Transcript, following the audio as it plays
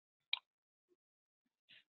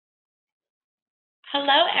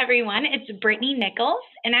Hello, everyone. It's Brittany Nichols,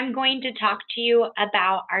 and I'm going to talk to you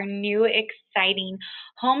about our new exciting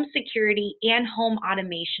home security and home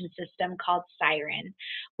automation system called Siren.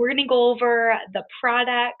 We're going to go over the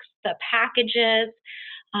products, the packages,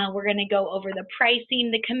 we're going to go over the pricing,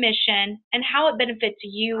 the commission, and how it benefits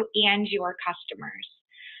you and your customers.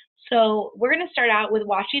 So we're going to start out with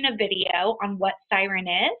watching a video on what Siren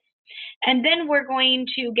is. And then we're going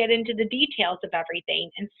to get into the details of everything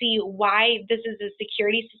and see why this is a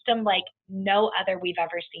security system like no other we've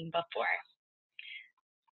ever seen before.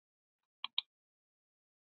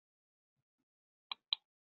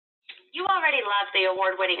 You already love the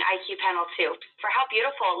award-winning IQ Panel 2 for how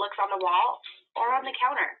beautiful it looks on the wall or on the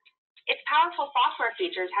counter. Its powerful software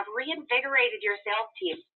features have reinvigorated your sales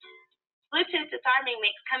team. Bluetooth disarming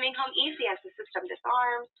makes coming home easy as the system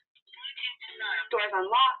disarms, doors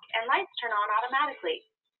unlock, and lights turn on automatically.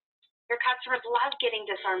 Your customers love getting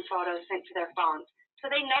disarm photos sent to their phones,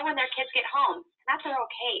 so they know when their kids get home, and that they're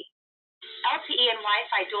okay. LTE and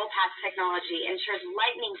Wi-Fi dual-pass technology ensures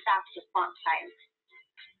lightning-fast response times.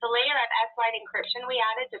 The layer of S-Lite encryption we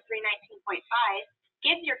added to 319.5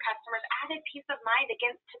 gives your customers added peace of mind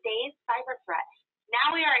against today's cyber threats.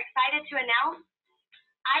 Now we are excited to announce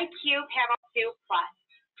IQ Panel 2 Plus.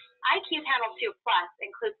 IQ Panel 2 Plus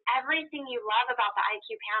includes everything you love about the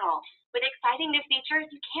IQ panel with exciting new features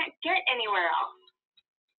you can't get anywhere else.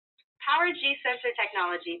 Power G sensor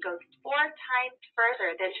technology goes 4 times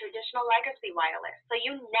further than traditional legacy wireless, so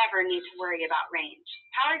you never need to worry about range.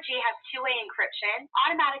 Power G has two-way encryption,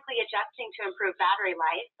 automatically adjusting to improve battery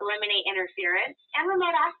life, eliminate interference, and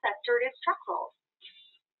remote access to reduce truck rolls.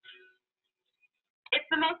 It's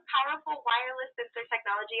the most powerful wireless sensor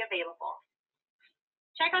technology available.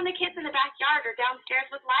 Check on the kids in the backyard or downstairs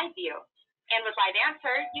with Live View. And with Live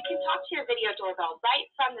Answer, you can talk to your video doorbell right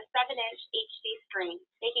from the 7-inch HD screen,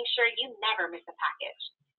 making sure you never miss a package.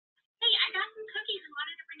 Hey, I got some cookies and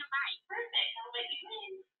wanted to bring them by. Perfect, I'll let you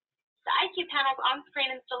in. The IQ Panel's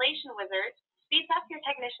on-screen installation wizard speeds up your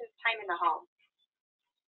technician's time in the home.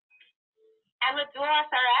 And with Dual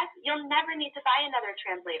SRS, you'll never need to buy another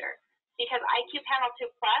translator, because IQ Panel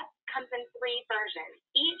 2 Plus comes in 3 versions,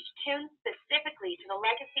 each tuned specifically to the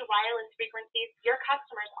legacy wireless frequencies your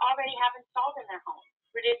customers already have installed in their home,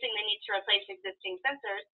 reducing the need to replace existing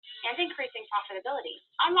sensors and increasing profitability.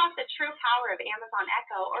 Unlock the true power of Amazon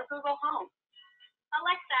Echo or Google Home.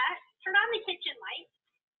 Alexa, turn on the kitchen light.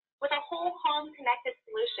 With a whole home connected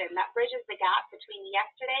solution that bridges the gap between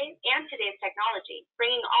yesterday's and today's technology,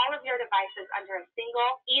 bringing all of your devices under a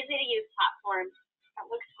single, easy-to-use platform that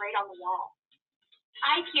looks great on the wall.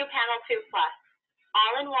 IQ Panel 2 Plus.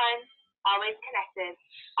 All in one, always connected,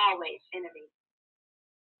 always innovative.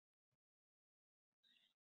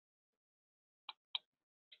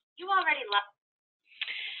 You already love.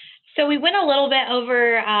 So we went a little bit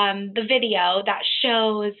over the video that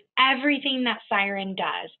shows everything that Siren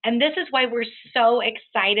does. And this is why we're so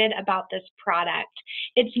excited about this product.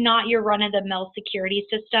 It's not your run-of-the-mill security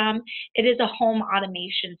system. It is a home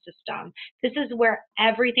automation system. This is where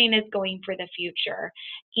everything is going for the future.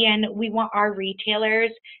 And we want our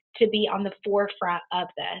retailers to be on the forefront of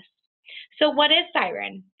this. So what is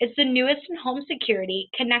Siren? It's the newest in home security,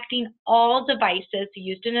 connecting all devices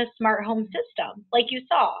used in a smart home system, like you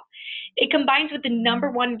saw. It combines with the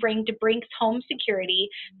 #1 ranked Brinks Home Security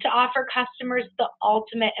to offer customers the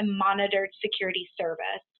ultimate and monitored security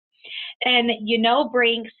service. And you know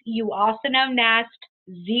Brinks, you also know Nest,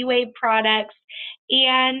 Z-Wave products,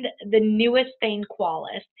 and the newest thing,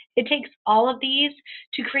 Qualys. It takes all of these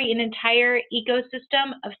to create an entire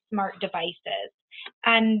ecosystem of smart devices.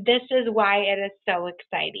 And this is why it is so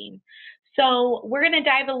exciting. So we're going to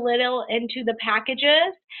dive a little into the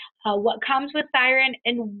packages, what comes with Siren,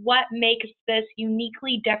 and what makes this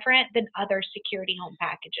uniquely different than other security home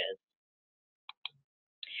packages.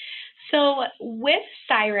 So with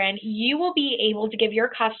Siren, you will be able to give your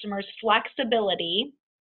customers flexibility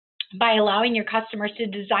by allowing your customers to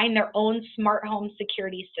design their own smart home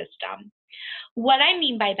security system. What I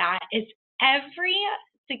mean by that is every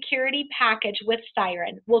security package with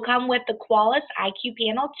Siren will come with the Qualys IQ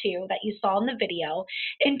Panel 2 that you saw in the video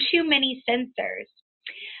and 2 mini sensors.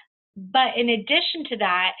 But in addition to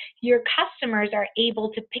that, your customers are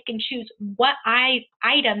able to pick and choose what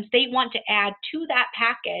items they want to add to that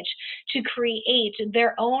package to create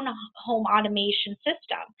their own home automation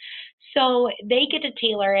system. So they get to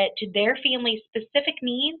tailor it to their family's specific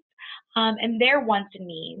needs and their wants and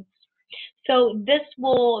needs. So this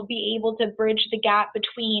will be able to bridge the gap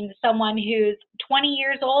between someone who's 20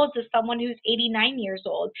 years old to someone who's 89 years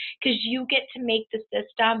old, because you get to make the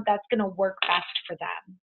system that's going to work best for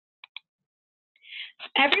them.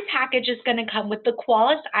 Every package is going to come with the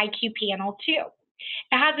Qualys IQ panel too.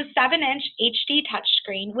 It has a 7-inch HD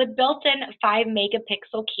touchscreen with built-in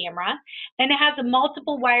 5-megapixel camera, and it has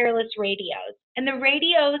multiple wireless radios. And the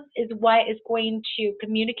radios is what is going to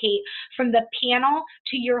communicate from the panel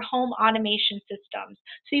to your home automation systems.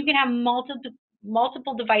 So you can have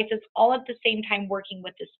multiple devices all at the same time working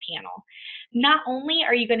with this panel. Not only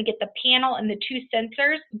are you going to get the panel and the 2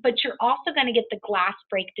 sensors, but you're also going to get the glass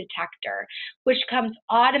break detector, which comes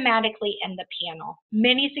automatically in the panel.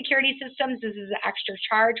 Many security systems, this is an extra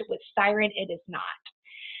charge. With Siren, it is not.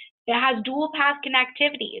 It has dual path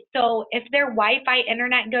connectivity, so if their Wi-Fi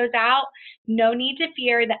internet goes out, no need to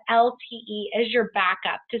fear. The LTE is your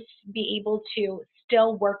backup to be able to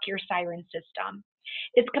still work your Siren system.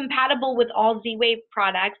 It's compatible with all Z-Wave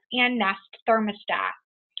products and Nest thermostat.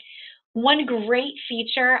 One great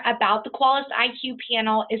feature about the Qualys IQ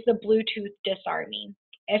panel is the Bluetooth disarming.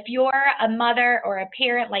 If you're a mother or a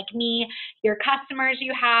parent like me, your customers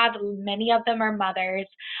you have, many of them are mothers,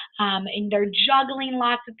 and they're juggling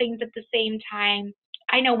lots of things at the same time.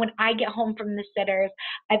 I know when I get home from the sitters,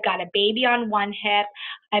 I've got a baby on one hip,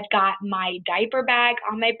 I've got my diaper bag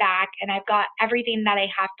on my back, and I've got everything that I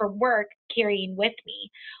have for work carrying with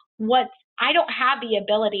me. I don't have the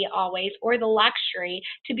ability always or the luxury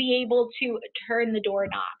to be able to turn the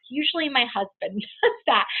doorknob. Usually my husband does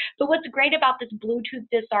that. But what's great about this Bluetooth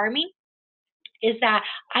disarming is that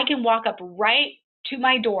I can walk up right to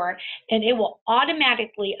my door and it will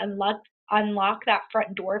automatically unlock that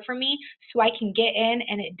front door for me so I can get in,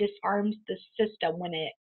 and it disarms the system when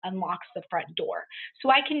it unlocks the front door. So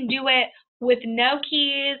I can do it with no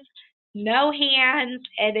keys, no hands.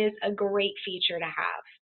 It is a great feature to have.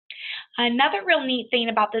 Another real neat thing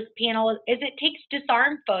about this panel is it takes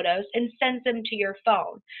disarm photos and sends them to your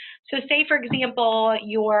phone. So say, for example,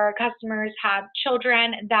 your customers have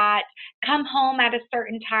children that come home at a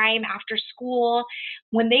certain time after school.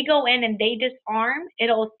 When they go in and they disarm,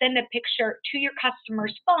 it'll send a picture to your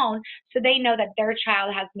customer's phone so they know that their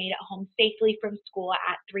child has made it home safely from school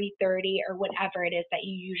at 3:30 or whatever it is that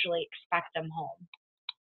you usually expect them home.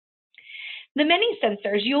 The mini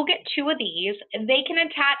sensors, you'll get 2 of these. They can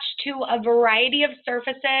attach to a variety of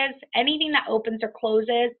surfaces. Anything that opens or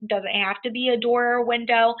closes, doesn't have to be a door or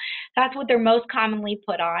window. That's what they're most commonly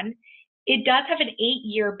put on. It does have an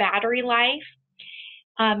 8-year battery life.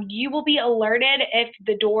 You will be alerted if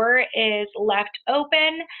the door is left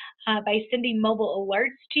open by sending mobile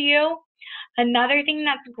alerts to you. Another thing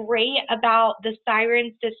that's great about the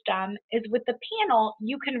Siren system is with the panel,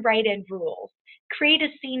 you can write in rules. Create a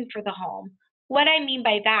scene for the home. What I mean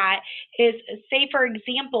by that is, say for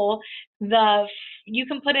example, you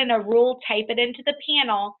can put in a rule, type it into the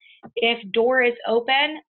panel. If door is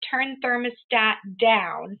open, turn thermostat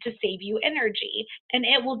down to save you energy, and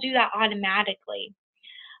it will do that automatically.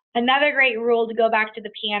 Another great rule, to go back to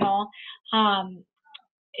the panel,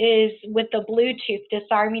 is with the Bluetooth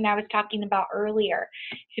disarming I was talking about earlier.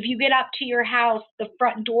 If you get up to your house, the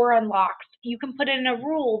front door unlocks. You can put in a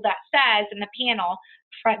rule that says in the panel,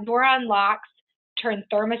 front door unlocks, turn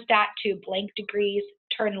thermostat to blank degrees,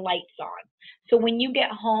 turn lights on. So when you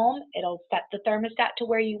get home, it'll set the thermostat to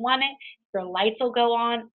where you want it. Your lights will go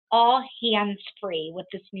on, all hands-free with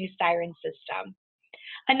this new Siren system.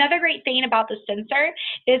 Another great thing about the sensor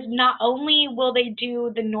is not only will they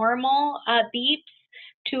do the normal beeps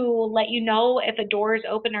to let you know if a door is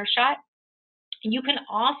open or shut, you can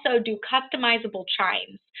also do customizable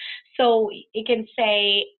chimes. So it can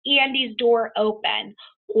say Andy's door open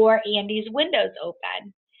or Andy's windows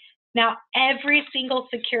open. Now, every single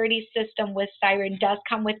security system with Siren does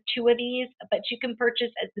come with 2 of these, but you can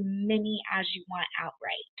purchase as many as you want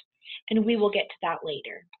outright. And we will get to that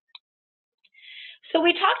later. So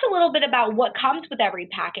we talked a little bit about what comes with every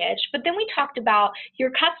package, but then we talked about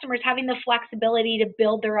your customers having the flexibility to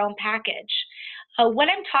build their own package. What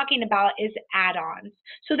I'm talking about is add-ons.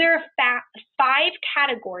 So there are 5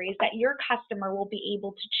 categories that your customer will be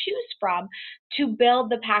able to choose from to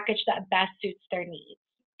build the package that best suits their needs.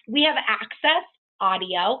 We have access,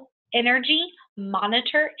 audio, energy,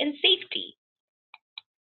 monitor, and safety.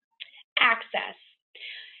 Access.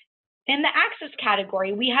 In the access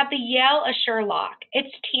category, we have the Yale Assure Lock.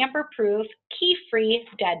 It's tamper-proof, key-free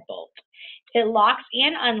deadbolt. It locks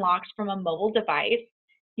and unlocks from a mobile device.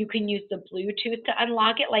 You can use the Bluetooth to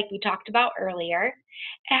unlock it like we talked about earlier.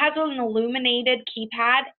 It has an illuminated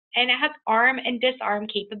keypad, and it has arm and disarm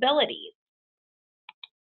capabilities.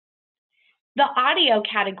 The audio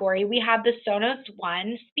category, we have the Sonos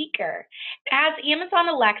One speaker. It has Amazon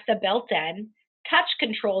Alexa built in, touch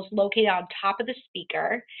controls located on top of the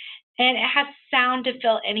speaker, and it has sound to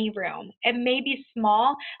fill any room. It may be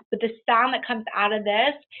small, but the sound that comes out of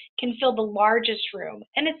this can fill the largest room.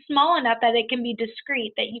 And it's small enough that it can be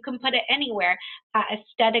discreet, that you can put it anywhere that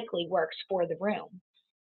aesthetically works for the room.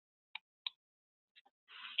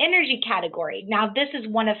 Energy category. Now, this is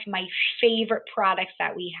one of my favorite products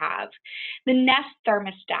that we have. The Nest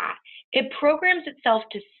thermostat. It programs itself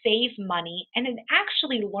to save money, and it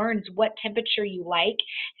actually learns what temperature you like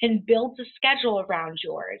and builds a schedule around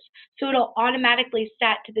yours. So it'll automatically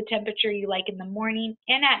set to the temperature you like in the morning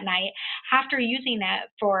and at night. After using it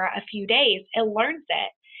for a few days, it learns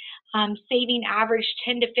it, saving average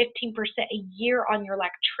 10 to 15% a year on your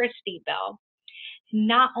electricity bill.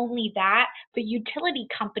 Not only that, but utility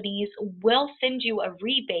companies will send you a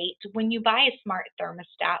rebate when you buy a smart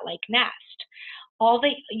thermostat like Nest. All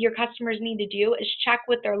that your customers need to do is check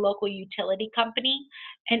with their local utility company,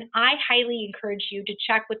 and I highly encourage you to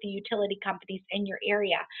check with the utility companies in your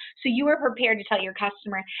area so you are prepared to tell your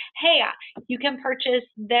customer, hey, you can purchase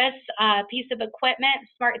this piece of equipment,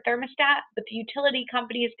 smart thermostat, but the utility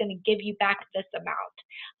company is going to give you back this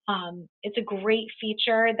amount. It's a great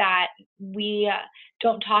feature that we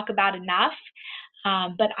don't talk about enough.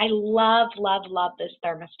 But I love, love, love this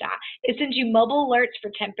thermostat. It sends you mobile alerts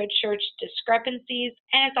for temperature discrepancies,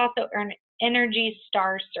 and it's also Energy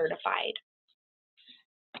Star certified.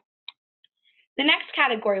 The next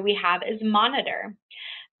category we have is monitor.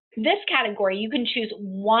 This category, you can choose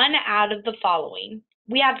one out of the following.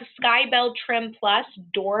 We have the Sky Bell Trim Plus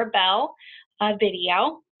doorbell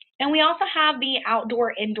video, and we also have the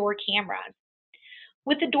outdoor-indoor cameras.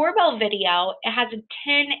 With the doorbell video, it has a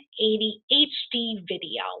 1080 HD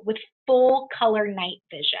video with full color night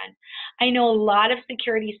vision. I know a lot of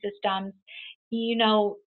security systems,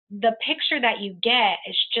 the picture that you get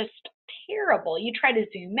is just terrible. You try to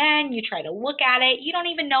zoom in, you try to look at it, you don't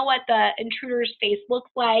even know what the intruder's face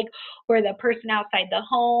looks like or the person outside the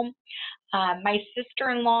home. My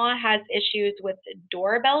sister-in-law has issues with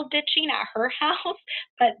doorbell ditching at her house,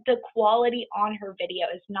 but the quality on her video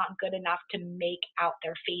is not good enough to make out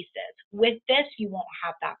their faces. With this, you won't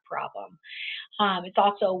have that problem. It's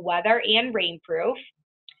also weather and rainproof.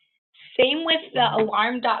 Same with the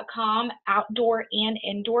Alarm.com outdoor and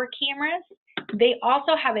indoor cameras. They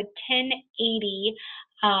also have a 1080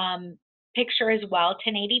 picture as well,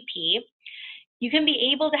 1080p. You can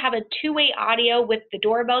be able to have a two-way audio with the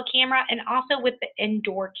doorbell camera and also with the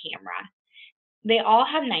indoor camera. They all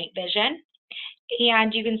have night vision,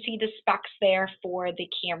 and you can see the specs there for the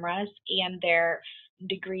cameras and their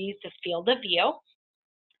degrees of field of view.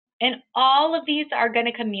 And all of these are going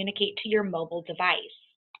to communicate to your mobile device.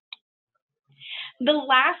 The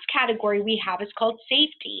last category we have is called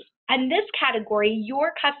safety. In this category,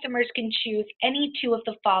 your customers can choose any two of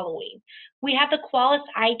the following. We have the Qualys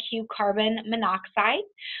IQ Carbon Monoxide,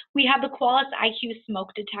 we have the Qualys IQ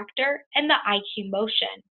Smoke Detector, and the IQ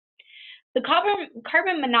Motion. The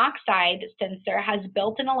carbon monoxide sensor has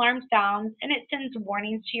built-in alarm sounds, and it sends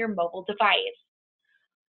warnings to your mobile device.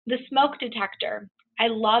 The smoke detector. I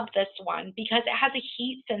love this one because it has a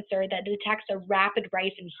heat sensor that detects a rapid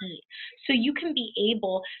rise in heat. So you can be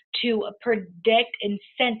able to predict and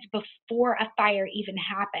sense before a fire even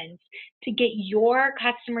happens to get your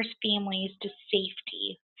customers' families to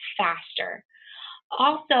safety faster.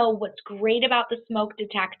 Also, what's great about the smoke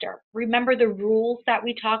detector, remember the rules that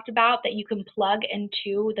we talked about that you can plug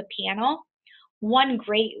into the panel? One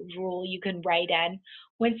great rule you can write in,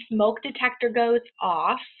 when smoke detector goes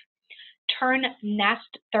off, turn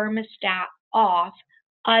Nest thermostat off,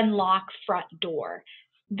 unlock front door.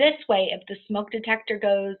 This way, if the smoke detector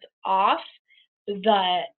goes off,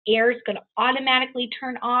 the air is going to automatically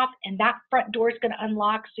turn off and that front door is going to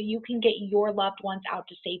unlock so you can get your loved ones out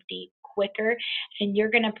to safety quicker, and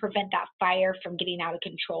you're going to prevent that fire from getting out of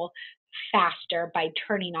control faster by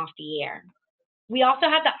turning off the air. We also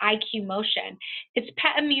have the IQ Motion. It's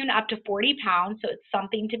pet immune up to 40 pounds, so it's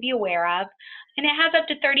something to be aware of, and it has up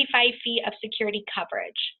to 35 feet of security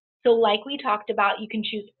coverage. So like we talked about, you can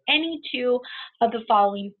choose any two of the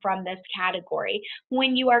following from this category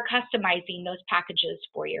when you are customizing those packages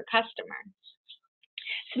for your customer.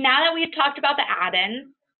 So now that we've talked about the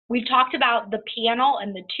add-ins, we've talked about the panel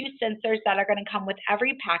and the two sensors that are going to come with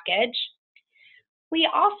every package. We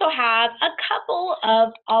also have a couple of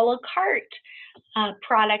a la carte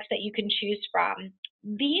products that you can choose from.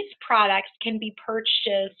 These products can be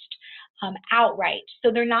purchased outright,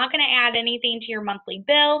 so they're not going to add anything to your monthly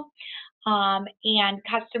bill, and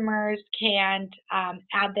customers can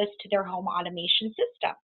add this to their home automation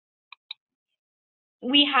system.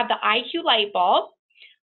 We have the IQ light bulb.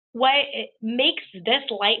 What makes this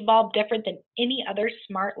light bulb different than any other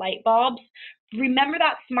smart light bulbs? Remember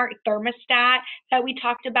that smart thermostat that we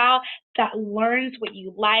talked about that learns what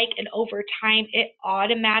you like, and over time it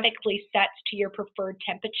automatically sets to your preferred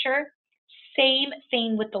temperature? Same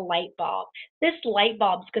thing with the light bulb. This light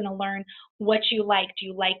bulb is going to learn what you like. Do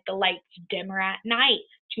you like the lights dimmer at night?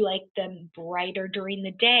 Do you like them brighter during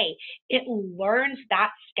the day? It learns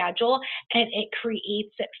that schedule and it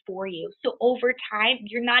creates it for you. So over time,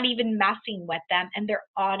 you're not even messing with them and they're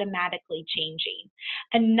automatically changing.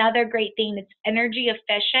 Another great thing, it's energy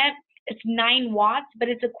efficient. It's 9 watts, but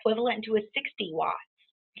it's equivalent to a 60 watts.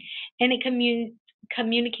 And it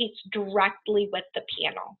communicates directly with the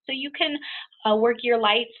panel. So you can work your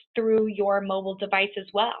lights through your mobile device as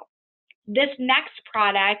well. This next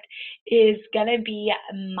product is going to be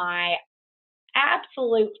my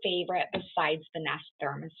absolute favorite besides the Nest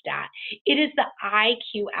thermostat. It is the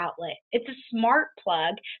IQ outlet. It's a smart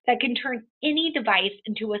plug that can turn any device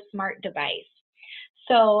into a smart device.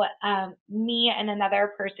 So me and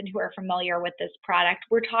another person who are familiar with this product,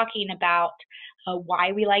 we're talking about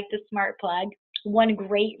why we like the smart plug. One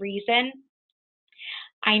great reason,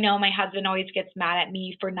 I know my husband always gets mad at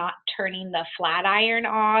me for not turning the flat iron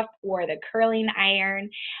off or the curling iron.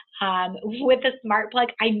 With the smart plug,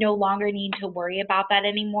 I no longer need to worry about that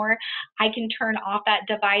anymore. I can turn off that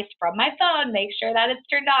device from my phone, make sure that it's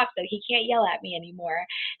turned off so he can't yell at me anymore.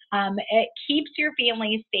 It keeps your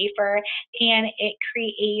family safer and it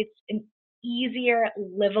creates an easier,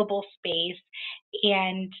 livable space.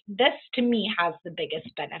 And this, to me, has the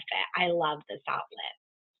biggest benefit. I love this outlet.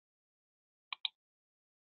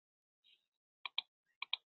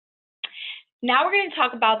 Now we're going to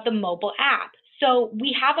talk about the mobile app. So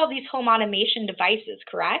we have all these home automation devices,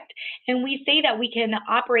 correct? And we say that we can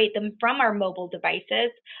operate them from our mobile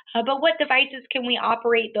devices, but what devices can we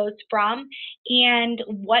operate those from, and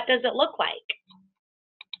what does it look like?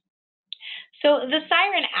 So the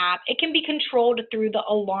Siren app, it can be controlled through the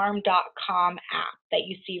alarm.com app that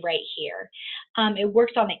you see right here. It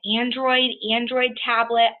works on the Android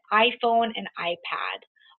tablet, iPhone, and iPad.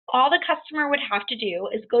 All the customer would have to do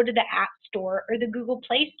is go to the App Store or the Google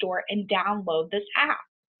Play Store and download this app.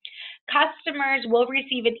 Customers will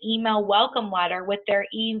receive an email welcome letter with their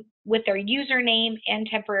username and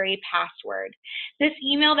temporary password. This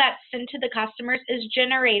email that's sent to the customers is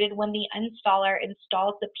generated when the installer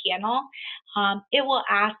installs the panel. It will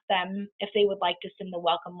ask them if they would like to send the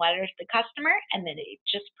welcome letter to the customer, and then they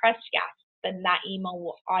just press yes. Then that email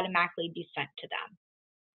will automatically be sent to them.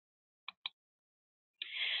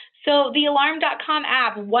 So the alarm.com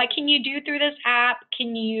app, what can you do through this app?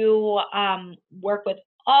 Can you work with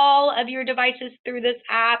all of your devices through this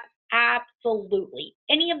app? Absolutely.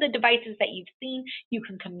 Any of the devices that you've seen, you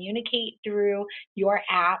can communicate through your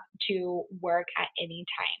app to work at any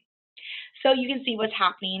time. So you can see what's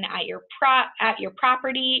happening at your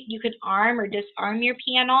property. You can arm or disarm your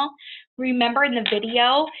panel. Remember in the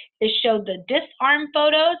video, it showed the disarm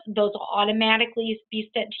photos. Those will automatically be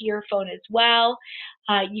sent to your phone as well.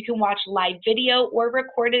 You can watch live video or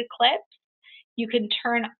recorded clips. You can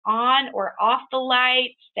turn on or off the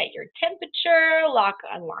lights, set your temperature,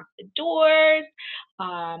 unlock the doors,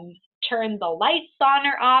 turn the lights on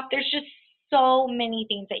or off. There's just so many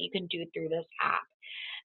things that you can do through this app.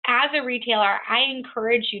 As a retailer, I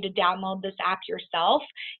encourage you to download this app yourself.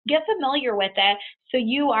 Get familiar with it so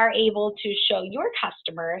you are able to show your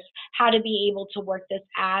customers how to be able to work this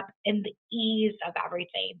app and the ease of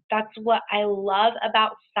everything. That's what I love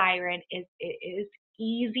about Siren, is it is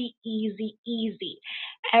easy, easy, easy.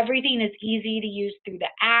 Everything is easy to use through the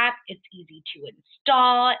app. It's easy to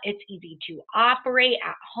install. It's easy to operate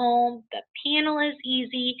at home. The panel is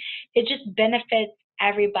easy. It just benefits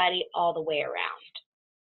everybody all the way around.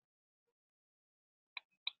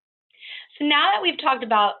 So now that we've talked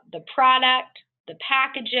about the product, the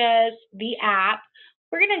packages, the app,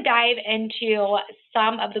 we're going to dive into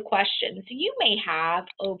some of the questions you may have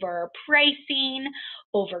over pricing,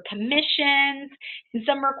 over commissions, and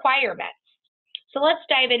some requirements. So let's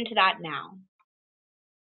dive into that now.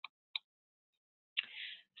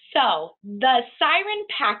 So the Siren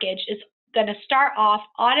package is going to start off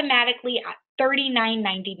automatically at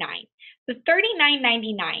 $39.99. The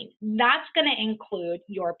 $39.99, that's going to include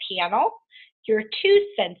your panel, your 2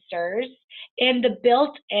 sensors, and the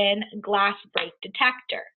built-in glass break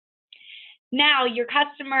detector. Now your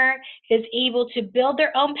customer is able to build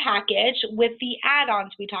their own package with the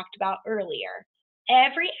add-ons we talked about earlier.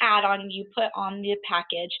 Every add-on you put on the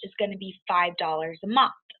package is going to be $5 a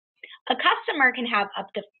month. A customer can have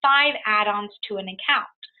up to 5 add-ons to an account.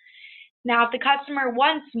 Now, if the customer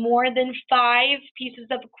wants more than 5 pieces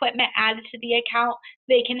of equipment added to the account,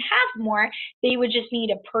 they can have more. They would just need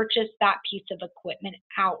to purchase that piece of equipment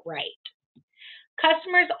outright.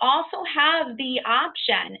 Customers also have the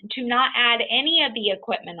option to not add any of the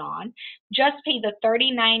equipment on, just pay the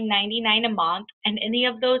 $39.99 a month, and any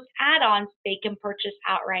of those add-ons they can purchase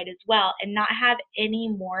outright as well and not have any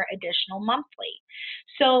more additional monthly.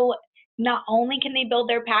 So not only can they build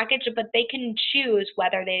their package, but they can choose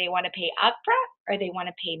whether they want to pay upfront or they want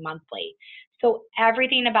to pay monthly. So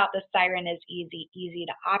everything about the Siren is easy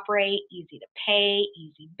to operate, easy to pay,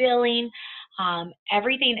 easy billing.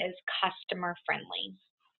 Everything is customer friendly.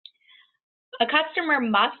 A customer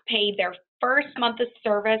must pay their first month of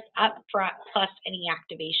service upfront plus any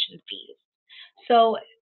activation fees. So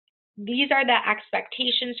these are the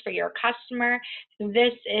expectations for your customer.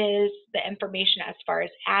 This is the information as far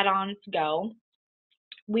as add-ons go.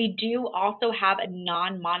 We do also have a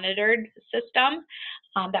non-monitored system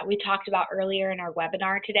that we talked about earlier in our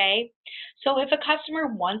webinar today. So if a customer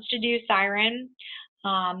wants to do Siren,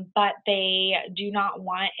 but they do not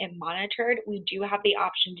want it monitored, we do have the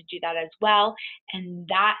option to do that as well. In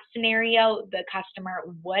that scenario, the customer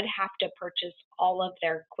would have to purchase all of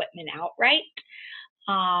their equipment outright,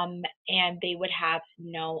 and they would have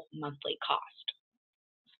no monthly cost.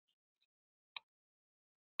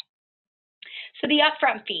 So the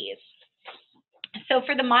upfront fees. So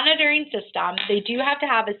for the monitoring system, they do have to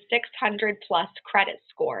have a 600 plus credit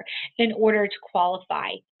score in order to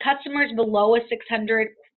qualify. Customers below a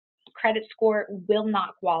 600 credit score will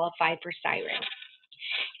not qualify for Siren.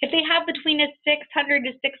 If they have between a 600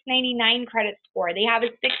 to 699 credit score, they have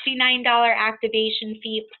a $69 activation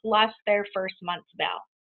fee plus their first month's bill.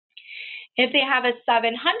 If they have a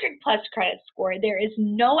 700 plus credit score, there is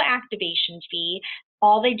no activation fee.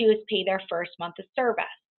 All they do is pay their first month of service.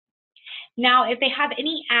 Now, if they have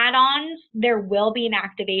any add-ons, there will be an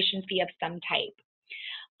activation fee of some type.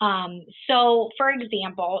 So, for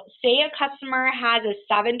example, say a customer has a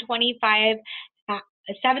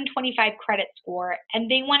 725 credit score and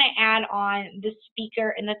they want to add on the speaker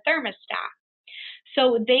and the thermostat.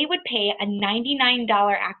 So they would pay a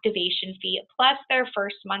 $99 activation fee plus their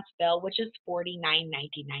first month's bill, which is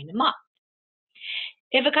 $49.99 a month.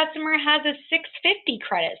 If a customer has a 650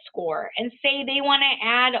 credit score and say they want to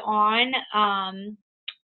add on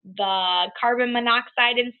the carbon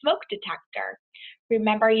monoxide and smoke detector,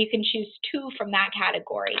 remember you can choose 2 from that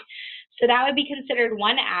category. So that would be considered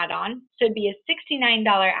one add-on. So it'd be a $69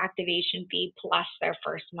 activation fee plus their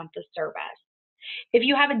first month of service. If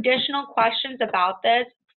you have additional questions about this,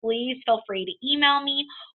 please feel free to email me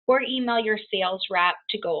or email your sales rep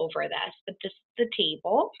to go over this. But this is the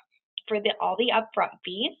table for all the upfront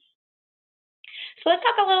fees. So let's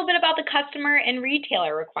talk a little bit about the customer and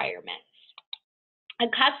retailer requirements. A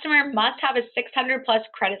customer must have a 600 plus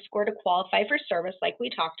credit score to qualify for service, like we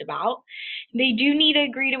talked about. They do need to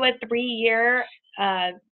agree to a 3-year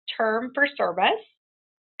term for service.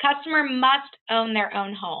 Customer must own their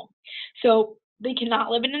own home. So they cannot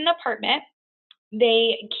live in an apartment.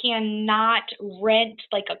 They cannot rent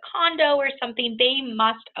like a condo or something. They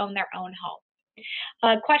must own their own home.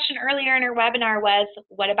 A question earlier in our webinar was,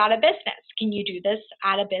 what about a business? Can you do this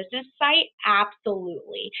at a business site?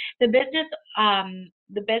 Absolutely. The business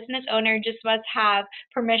owner just must have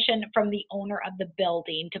permission from the owner of the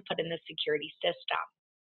building to put in the security system.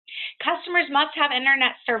 Customers must have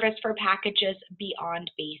internet service for packages beyond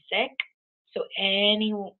basic. So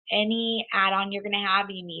any add-on you're going to have,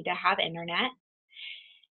 you need to have internet.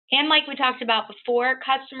 And like we talked about before,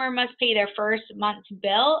 customer must pay their first month's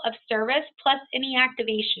bill of service plus any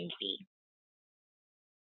activation fee.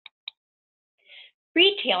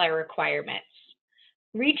 Retailer requirements.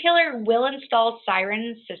 Retailer will install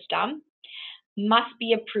Siren system, must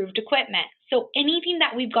be approved equipment. So anything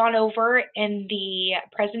that we've gone over in the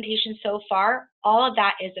presentation so far, all of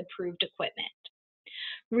that is approved equipment.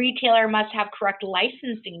 Retailer must have correct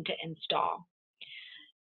licensing to install.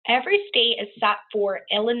 Every state is set for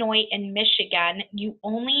Illinois and Michigan. You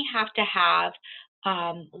only have to have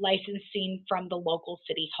licensing from the local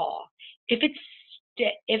city hall. If it's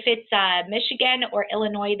Michigan or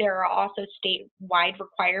Illinois, there are also statewide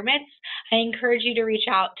requirements. I encourage you to reach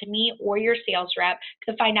out to me or your sales rep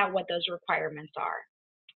to find out what those requirements are.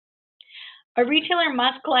 A retailer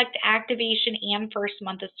must collect activation and first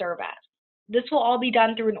month of service. This will all be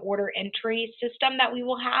done through an order entry system that we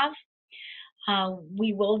will have.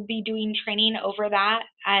 We will be doing training over that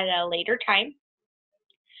at a later time.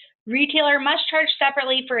 Retailer must charge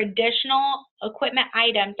separately for additional equipment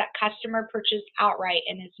items that customer purchased outright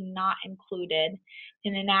and is not included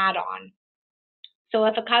in an add-on. So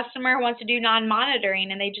if a customer wants to do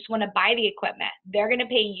non-monitoring and they just want to buy the equipment, they're going to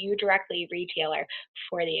pay you directly, retailer,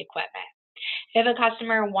 for the equipment. If a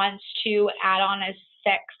customer wants to add on a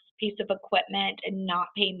 6th piece of equipment and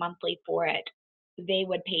not pay monthly for it, they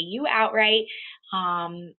would pay you outright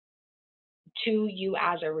to you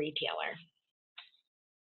as a retailer.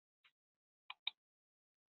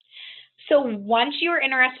 So once you're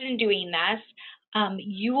interested in doing this,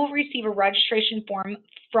 you will receive a registration form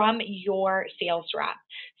from your sales rep.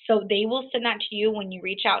 So they will send that to you when you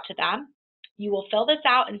reach out to them. You will fill this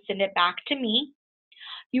out and send it back to me.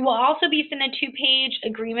 You will also be sent a 2-page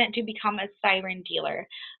agreement to become a Siren dealer.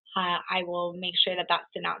 I will make sure that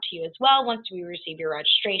that's sent out to you as well once we receive your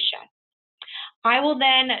registration. I will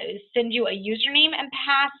then send you a username and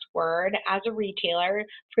password as a retailer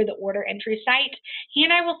for the order entry site,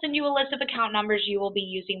 and I will send you a list of account numbers you will be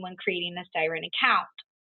using when creating a Siren account.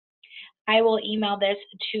 I will email this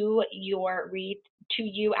to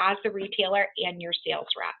you as the retailer and your sales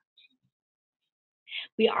rep.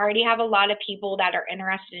 We already have a lot of people that are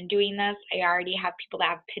interested in doing this. I already have people that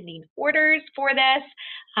have pending orders for this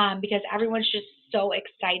because everyone's just so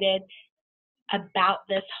excited about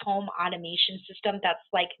this home automation system that's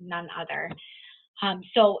like none other.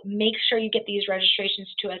 So make sure you get these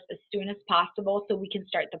registrations to us as soon as possible so we can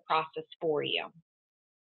start the process for you.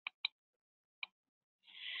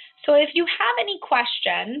 So if you have any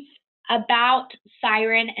questions about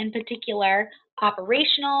Siren in particular,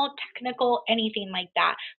 operational, technical, anything like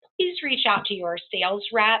that, please reach out to your sales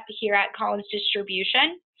rep here at Collins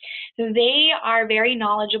Distribution. They are very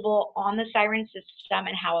knowledgeable on the Siren system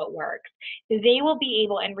and how it works. They will be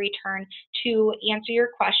able in return to answer your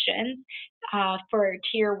questions for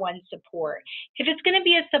Tier 1 support. If it's going to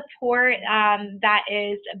be a support that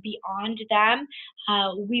is beyond them,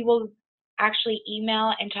 we will actually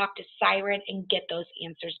email and talk to Siren and get those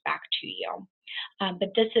answers back to you.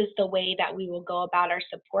 But this is the way that we will go about our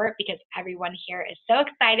support because everyone here is so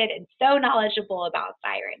excited and so knowledgeable about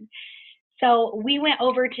Siren. So we went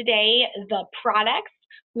over today the products,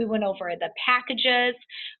 we went over the packages,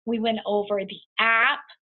 we went over the app,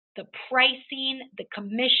 the pricing, the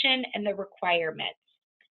commission, and the requirements.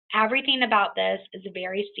 Everything about this is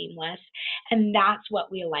very seamless, and that's what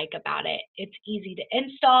we like about it. It's easy to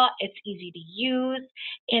install, it's easy to use,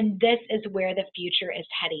 and this is where the future is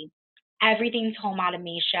heading. Everything's home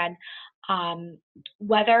automation.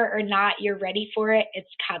 Whether or not you're ready for it,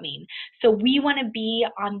 it's coming. So we want to be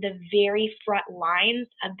on the very front lines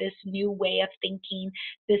of this new way of thinking,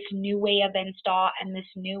 this new way of install, and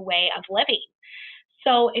this new way of living.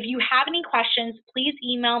 So if you have any questions, please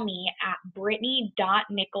email me at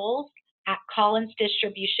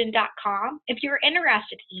brittany.nichols@collinsdistribution.com. If you're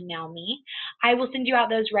interested, email me. I will send you out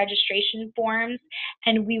those registration forms,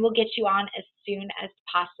 and we will get you on as soon as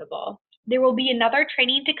possible. There will be another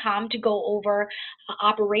training to come to go over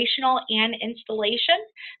operational and installation,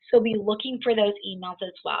 so be looking for those emails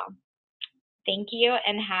as well. Thank you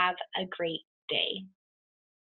and have a great day.